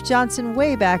 Jeff Johnson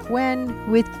way back when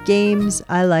with Games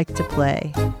I Like to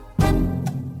Play.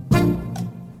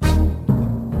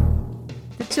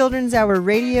 Children's Hour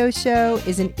radio show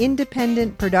is an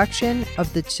independent production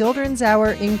of the Children's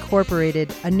Hour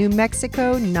Incorporated, a New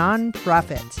Mexico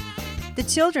nonprofit. The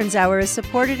Children's Hour is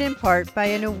supported in part by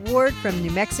an award from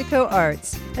New Mexico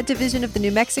Arts, a division of the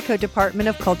New Mexico Department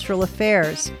of Cultural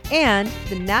Affairs, and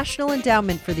the National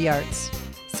Endowment for the Arts.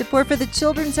 Support for the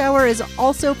Children's Hour is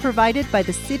also provided by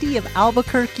the City of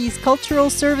Albuquerque's Cultural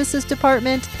Services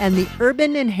Department and the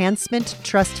Urban Enhancement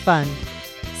Trust Fund.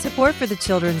 Support for the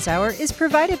Children's Hour is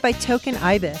provided by Token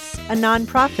Ibis, a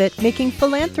nonprofit making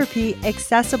philanthropy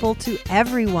accessible to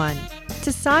everyone.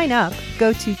 To sign up,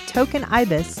 go to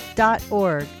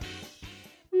tokenibis.org.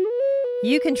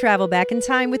 You can travel back in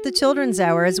time with the Children's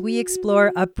Hour as we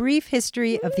explore a brief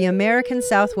history of the American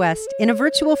Southwest in a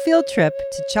virtual field trip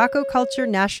to Chaco Culture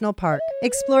National Park.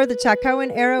 Explore the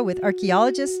Chacoan era with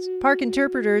archaeologists, park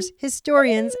interpreters,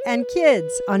 historians, and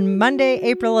kids on Monday,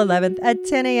 April 11th at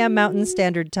 10 a.m. Mountain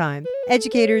Standard Time.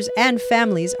 Educators and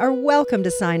families are welcome to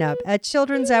sign up at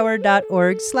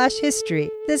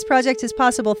childrenshour.org/history. This project is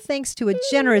possible thanks to a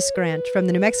generous grant from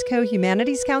the New Mexico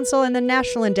Humanities Council and the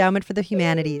National Endowment for the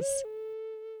Humanities.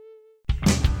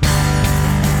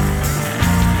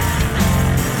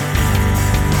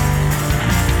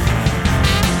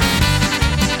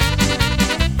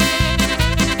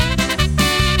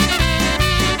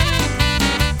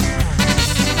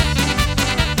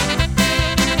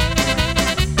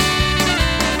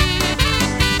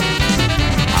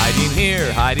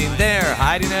 Hiding there,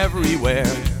 hiding everywhere.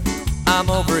 I'm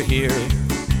over here,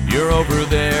 you're over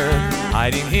there.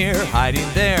 Hiding here, hiding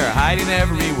there, hiding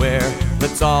everywhere.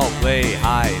 Let's all play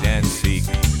hide and seek.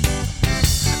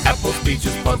 Apples,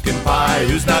 peaches, pumpkin pie.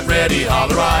 Who's not ready,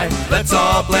 holler I. Let's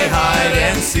all play hide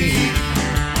and seek.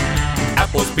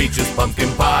 Apples, peaches,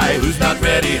 pumpkin pie. Who's not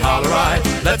ready, holler I.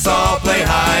 Let's all play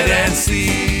hide and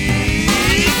seek.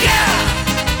 Yeah!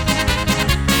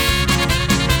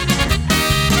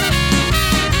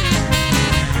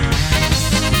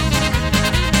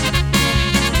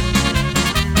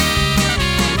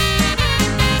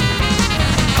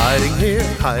 Hiding here,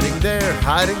 hiding there,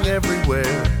 hiding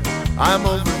everywhere. I'm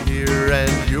over here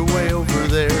and you're way over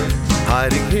there.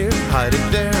 Hiding here, hiding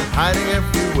there, hiding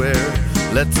everywhere.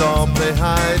 Let's all play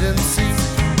hide and seek.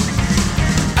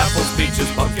 Apples,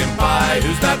 peaches, pumpkin pie.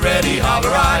 Who's not ready,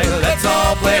 holler I. Let's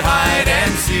all play hide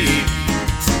and seek.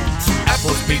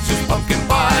 Apples, peaches, pumpkin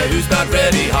pie. Who's not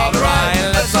ready, holler I.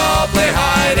 Let's all play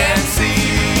hide and seek.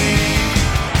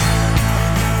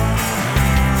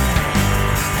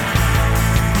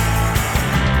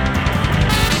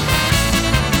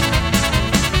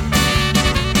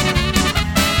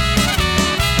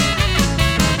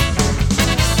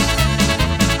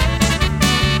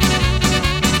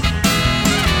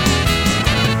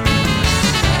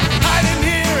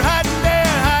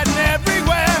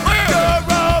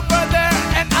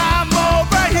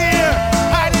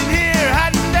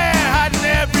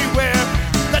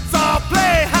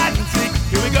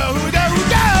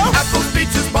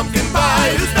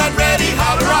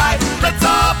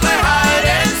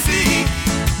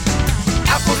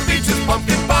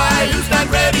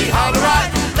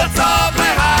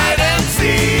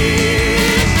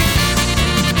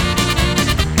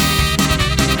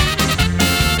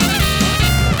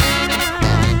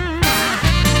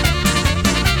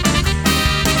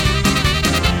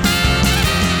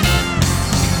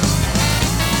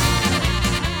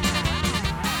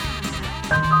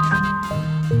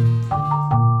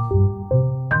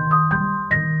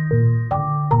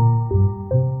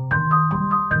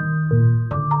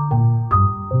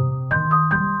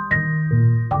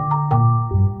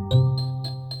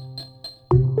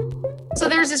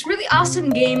 This really awesome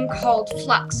game called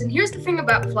Flux, and here's the thing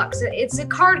about Flux. It's a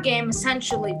card game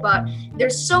essentially, but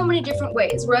there's so many different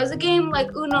ways. Whereas a game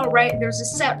like Uno, right, there's a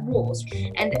set rules,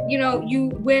 and you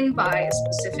win by a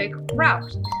specific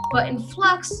route. But in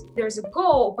Flux, there's a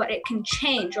goal, but it can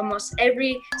change almost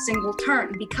every single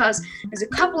turn because there's a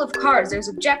couple of cards. There's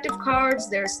objective cards,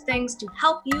 there's things to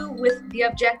help you with the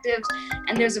objectives,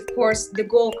 and there's, of course, the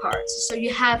goal cards. So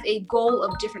you have a goal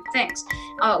of different things.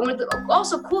 One of the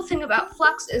also cool thing about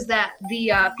Flux is that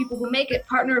the people who make it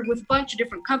partner with a bunch of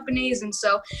different companies, and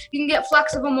so you can get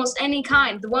Flux of almost any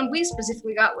kind. The one we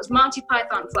specifically got was Monty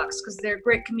Python Flux because they're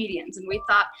great comedians, and we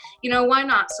thought, why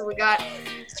not? So we got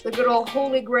the good old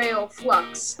Holy Grail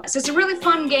Flux. So it's a really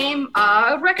fun game.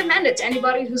 I would recommend it to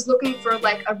anybody who's looking for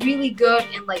like a really good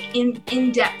and like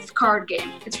in-depth card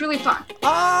game. It's really fun.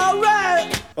 All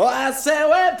right. Well, I say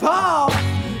when Paul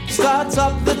starts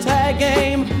up the tag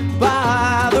game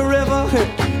by the river.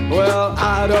 Well,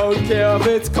 I don't care if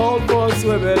it's cold for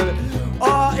swimming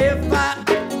or if I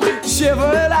shiver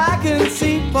and I can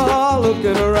see Paul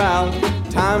looking around.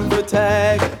 Time for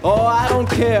tag. Oh, I don't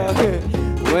care.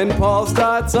 When Paul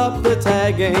starts up the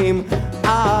tag game,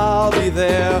 I'll be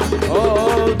there.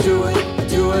 Oh, do it,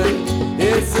 do it.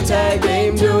 It's the tag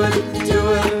game. Do it,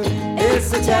 do it. It's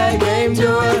the tag game.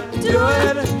 Do it, do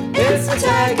it. It's the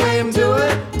tag game. Do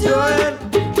it, do it.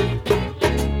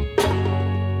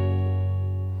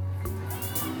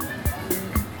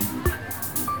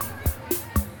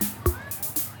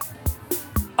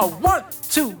 A 1,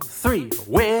 2, 3,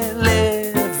 we're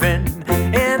living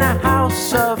in a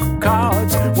house of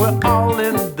cards. We're all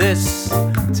in this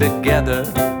together.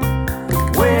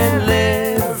 We're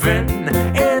living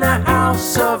in a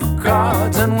house of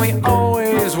cards, and we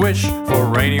always wish for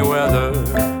rainy weather.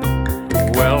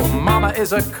 Well, Mama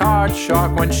is a card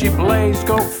shark. When she plays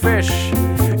Go Fish,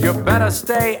 you better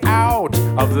stay out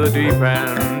of the deep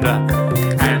end.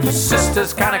 And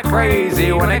Sister's kinda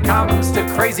crazy when it comes to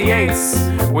Crazy Eights.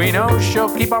 We know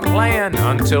she'll keep on playing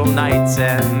until night's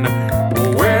end.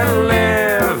 We're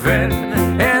living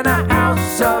in a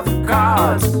house of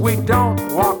cards. We don't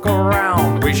walk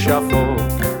around, we shuffle.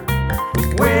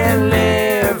 We're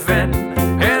living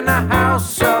in a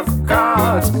house of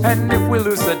cards, and if we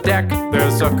lose the deck,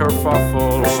 there's a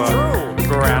kerfuffle.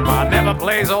 Grandma never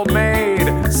plays Old Maid,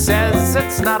 says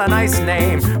it's not a nice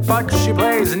name, but she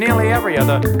plays nearly every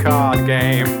other card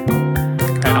game.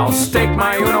 And I'll stake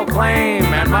my Uno claim,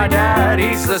 and my dad,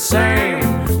 he's the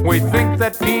same. We think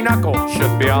that Pinochle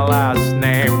should be our last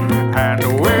name. And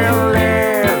we're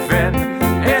living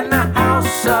in a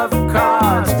house of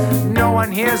cards. No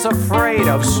one here's afraid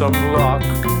of some luck.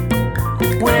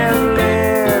 We're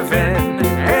living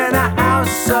in a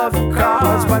house of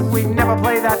cards, but we never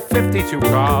play that 52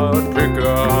 card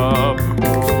pickup.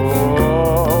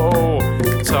 Oh,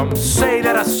 some say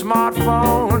that a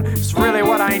smartphone is really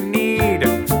what I need,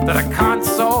 that a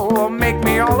console will make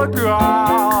me all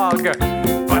agog.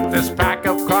 But this pack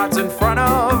of cards in front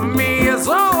of me is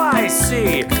all I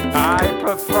see. I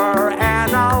prefer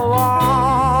analog.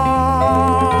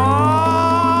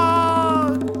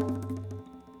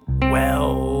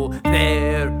 Well,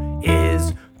 there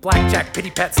is blackjack, pity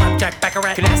pat, slapjack,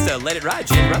 baccarat, canasta, let it ride,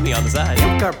 gin, rummy on the side.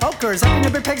 Euchre, poker, second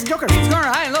number pegs and jokers. Score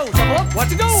high and low, double up, what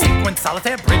to go? Sequence,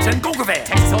 solitaire, bridge, and Gogravare.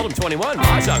 Texas Hold'em 21,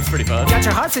 Mahjong's pretty fun. Got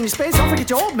your hearts and your space, don't forget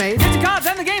your Old Maid. Get your cards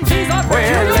and the game, please.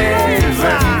 We're living in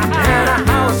a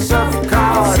house of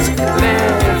cards.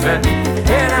 Living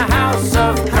in a house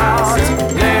of cards.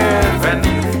 Living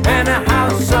in a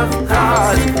house of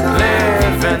cards.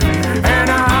 Living in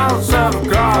a house of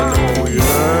cards. Oh yeah.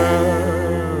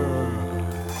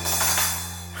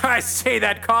 I see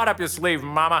that card up your sleeve,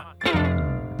 Mama.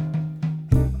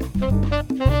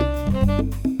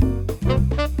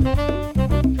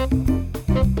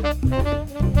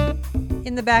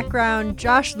 In the background,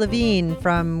 Josh Levine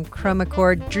from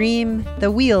Chromacord Dream the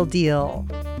Wheel Deal.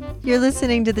 You're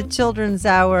listening to the Children's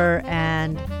Hour,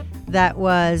 and that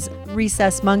was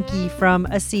Recess Monkey from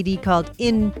a CD called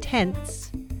In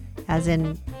Tents, as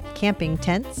in camping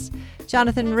tents.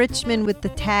 Jonathan Richman with the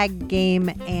tag game,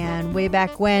 and way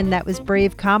back when, that was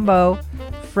Brave Combo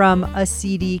from a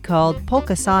CD called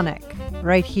Polka Sonic,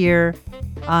 right here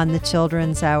on the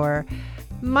Children's Hour.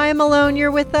 Maya Malone, you're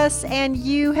with us, and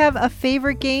you have a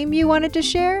favorite game you wanted to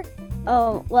share?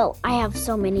 Oh, well, I have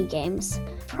so many games.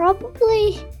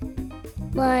 Probably,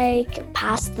 like,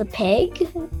 Pass the Pig.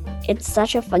 It's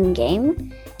such a fun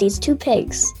game. These two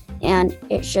pigs, and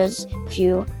it shows if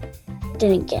you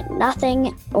didn't get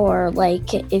nothing, or,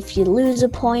 like, if you lose a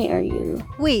point, or you...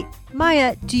 Wait,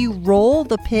 Maya, do you roll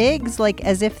the pigs, like,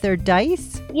 as if they're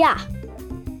dice? Yeah,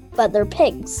 but they're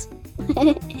pigs.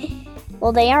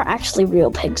 Well, they are actually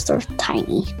real pigs. They're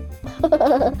tiny.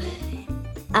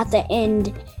 At the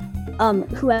end,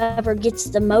 whoever gets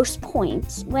the most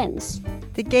points wins.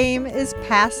 The game is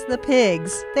Pass the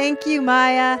Pigs. Thank you,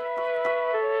 Maya.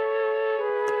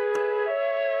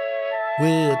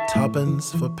 With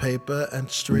tuppence for paper and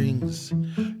strings,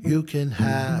 you can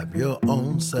have your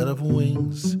own set of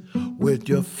wings. With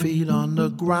your feet on the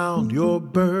ground, your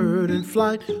bird in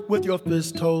flight, with your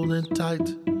fist holding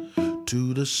tight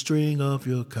to the string of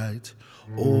your kite.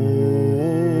 Oh,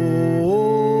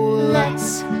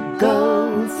 let's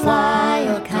go fly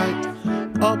a kite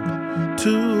up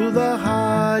to the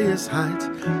highest height.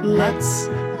 Let's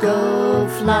go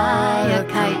fly a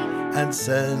kite and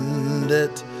send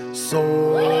it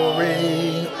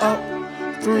soaring up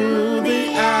through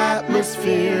the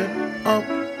atmosphere, up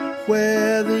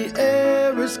where the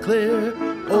air is clear.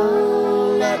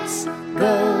 Oh, let's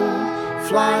go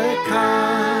fly a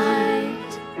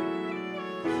kite.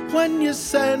 When you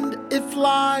send it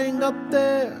flying up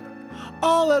there,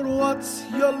 all at once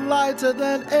you're lighter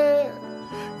than air.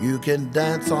 You can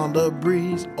dance on the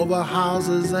breeze over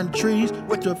houses and trees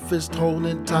with your fist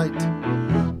holding tight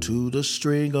to the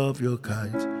string of your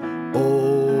kite.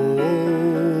 Oh,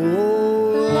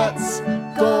 let's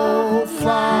go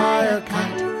fly a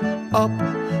kite up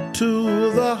to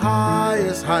the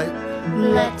highest height.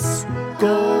 Let's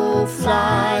go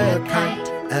fly a kite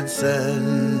and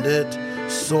send it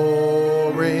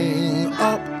soaring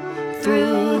up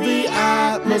through the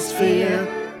atmosphere,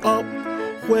 up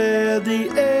where the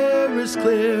air is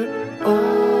clear.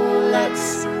 Oh,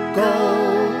 let's go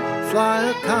fly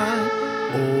a kite.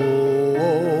 Oh,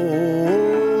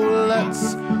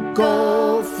 let's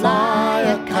go fly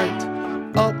a kite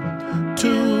up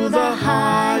to the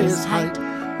highest height.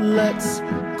 Let's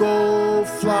go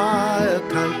fly a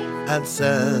kite and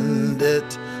send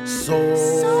it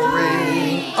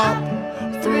soaring up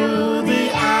through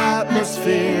the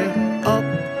atmosphere, up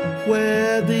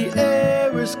where the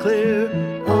air is clear.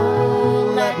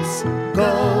 Oh, let's go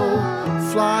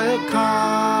fly a kite.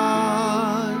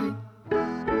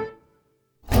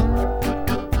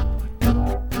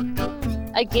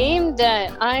 A game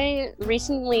that I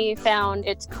recently found,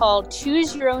 it's called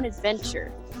Choose Your Own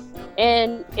Adventure.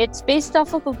 And it's based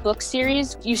off of a book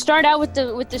series. You start out with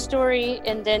the story,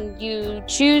 and then you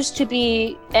choose to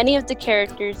be any of the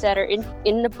characters that are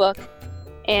in the book.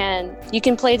 And you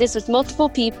can play this with multiple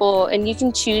people, and you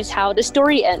can choose how the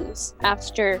story ends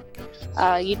after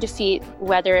you defeat,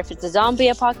 whether if it's a zombie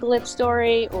apocalypse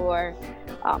story or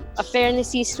a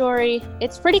fantasy story.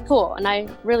 It's pretty cool, and I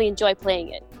really enjoy playing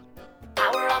it.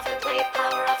 Power off and play,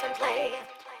 power off and play.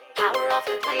 Power off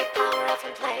and play, power off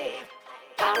and play.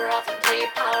 Power off and play,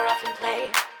 power off and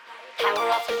play. Power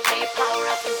off and play, power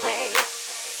off and play.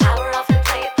 Power off and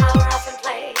play, power off and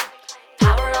play.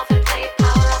 Power off and play,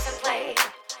 power off and play.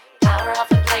 Power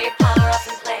off and play, power off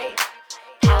and play.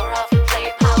 Power off and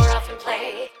play, power off and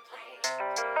play.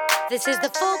 This is the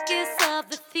focus of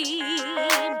the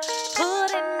theme.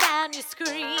 Putting down your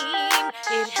screen.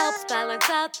 It helps balance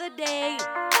out the day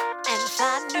and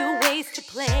find new ways to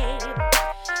play.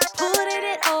 Putting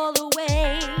it all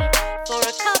away for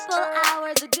a couple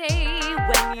hours a day.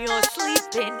 When you're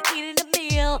sleeping, eating a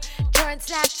meal, during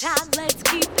snack time, let's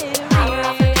keep it real. Power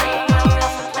off and play, power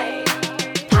off and play.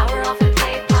 Power off and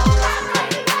play,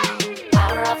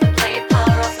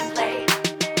 power off and play.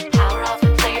 Power off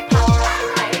and play, power off and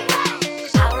play.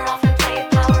 Power off and play,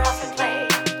 power off and play. Power off and play, power off and play. Power off and play, power off and play.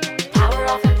 Power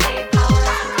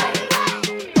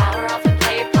off and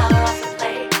play, power off and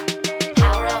play.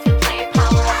 Power off and play,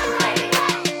 power off and play.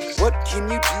 What can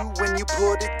you do when you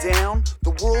put it down?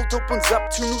 The world opens up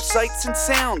to new sights and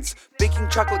sounds. Baking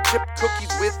chocolate chip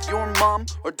cookies with your mom,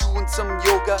 or doing some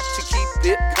yoga to keep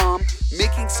it calm.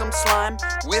 Making some slime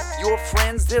with your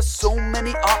friends. There's so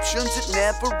many options, it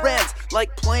never ends.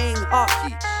 Like playing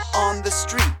hockey on the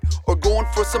street, or going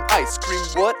for some ice cream.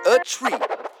 What a treat!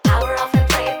 Power off and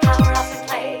play, power off and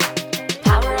play.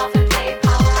 Power off and play,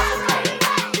 power off and play.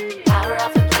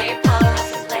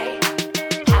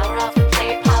 Power off and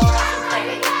play, power off and play.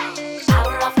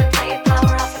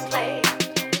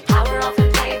 Power off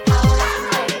and play, power off and play. Power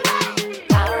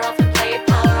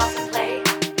off and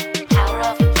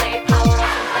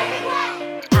play,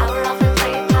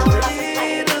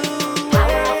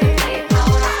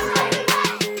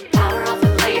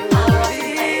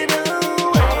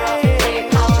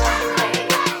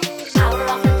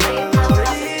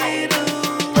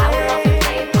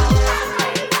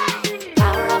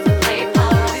 power off and play. Power off and play, power off and play. Power off and play, power off and play. Power off and play,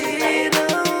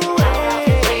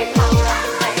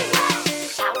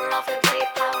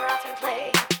 power off and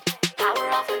play.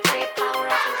 Power off and play, power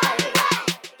off and play.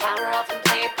 Power off and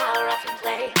play, power off and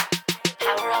play.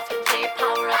 Power off and play,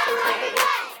 power off and play.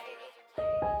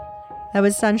 That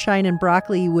was Sunshine and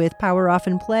Broccoli with Power Off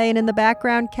and Play, and in the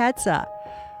background, Ketsa.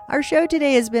 Our show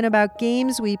today has been about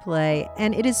games we play,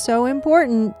 and it is so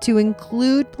important to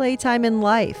include playtime in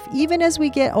life, even as we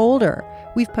get older.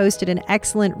 We've posted an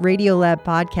excellent Radiolab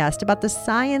podcast about the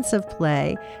science of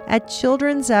play at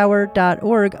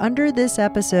childrenshour.org under this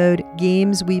episode,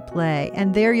 Games We Play.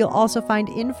 And there you'll also find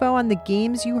info on the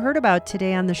games you heard about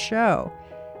today on the show.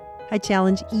 I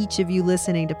challenge each of you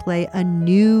listening to play a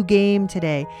new game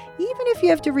today, even if you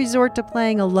have to resort to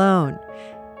playing alone.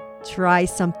 Try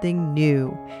something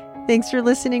new. Thanks for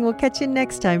listening. We'll catch you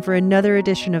next time for another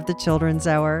edition of the Children's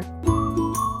Hour.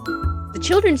 The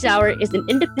Children's Hour is an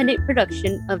independent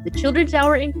production of the Children's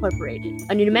Hour Incorporated,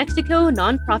 a New Mexico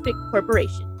nonprofit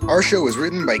corporation. Our show was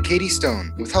written by Katie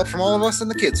Stone, with help from all of us on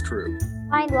the kids crew.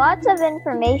 Find lots of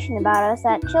information about us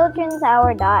at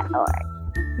childrenshour.org.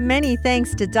 Many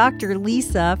thanks to Dr.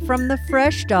 Lisa from the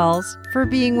Fresh Dolls for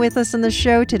being with us on the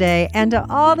show today, and to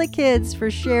all the kids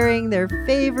for sharing their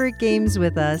favorite games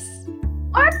with us.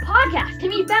 Our podcast can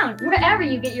be found wherever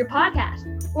you get your podcasts,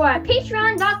 or at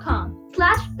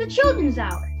patreon.com/The Children's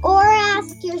Hour. Or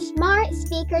ask your smart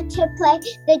speaker to play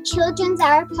the Children's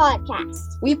Hour podcast.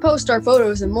 We post our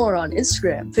photos and more on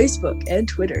Instagram, Facebook, and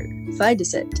Twitter. Find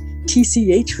us at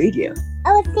TCH Radio.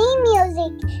 Our theme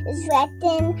music is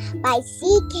written by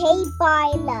C.K.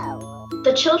 Barlow.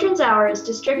 The Children's Hour is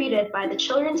distributed by the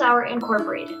Children's Hour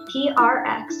Incorporated,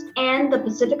 PRX, and the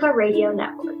Pacifica Radio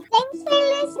Network. Thanks for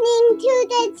listening to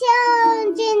the show.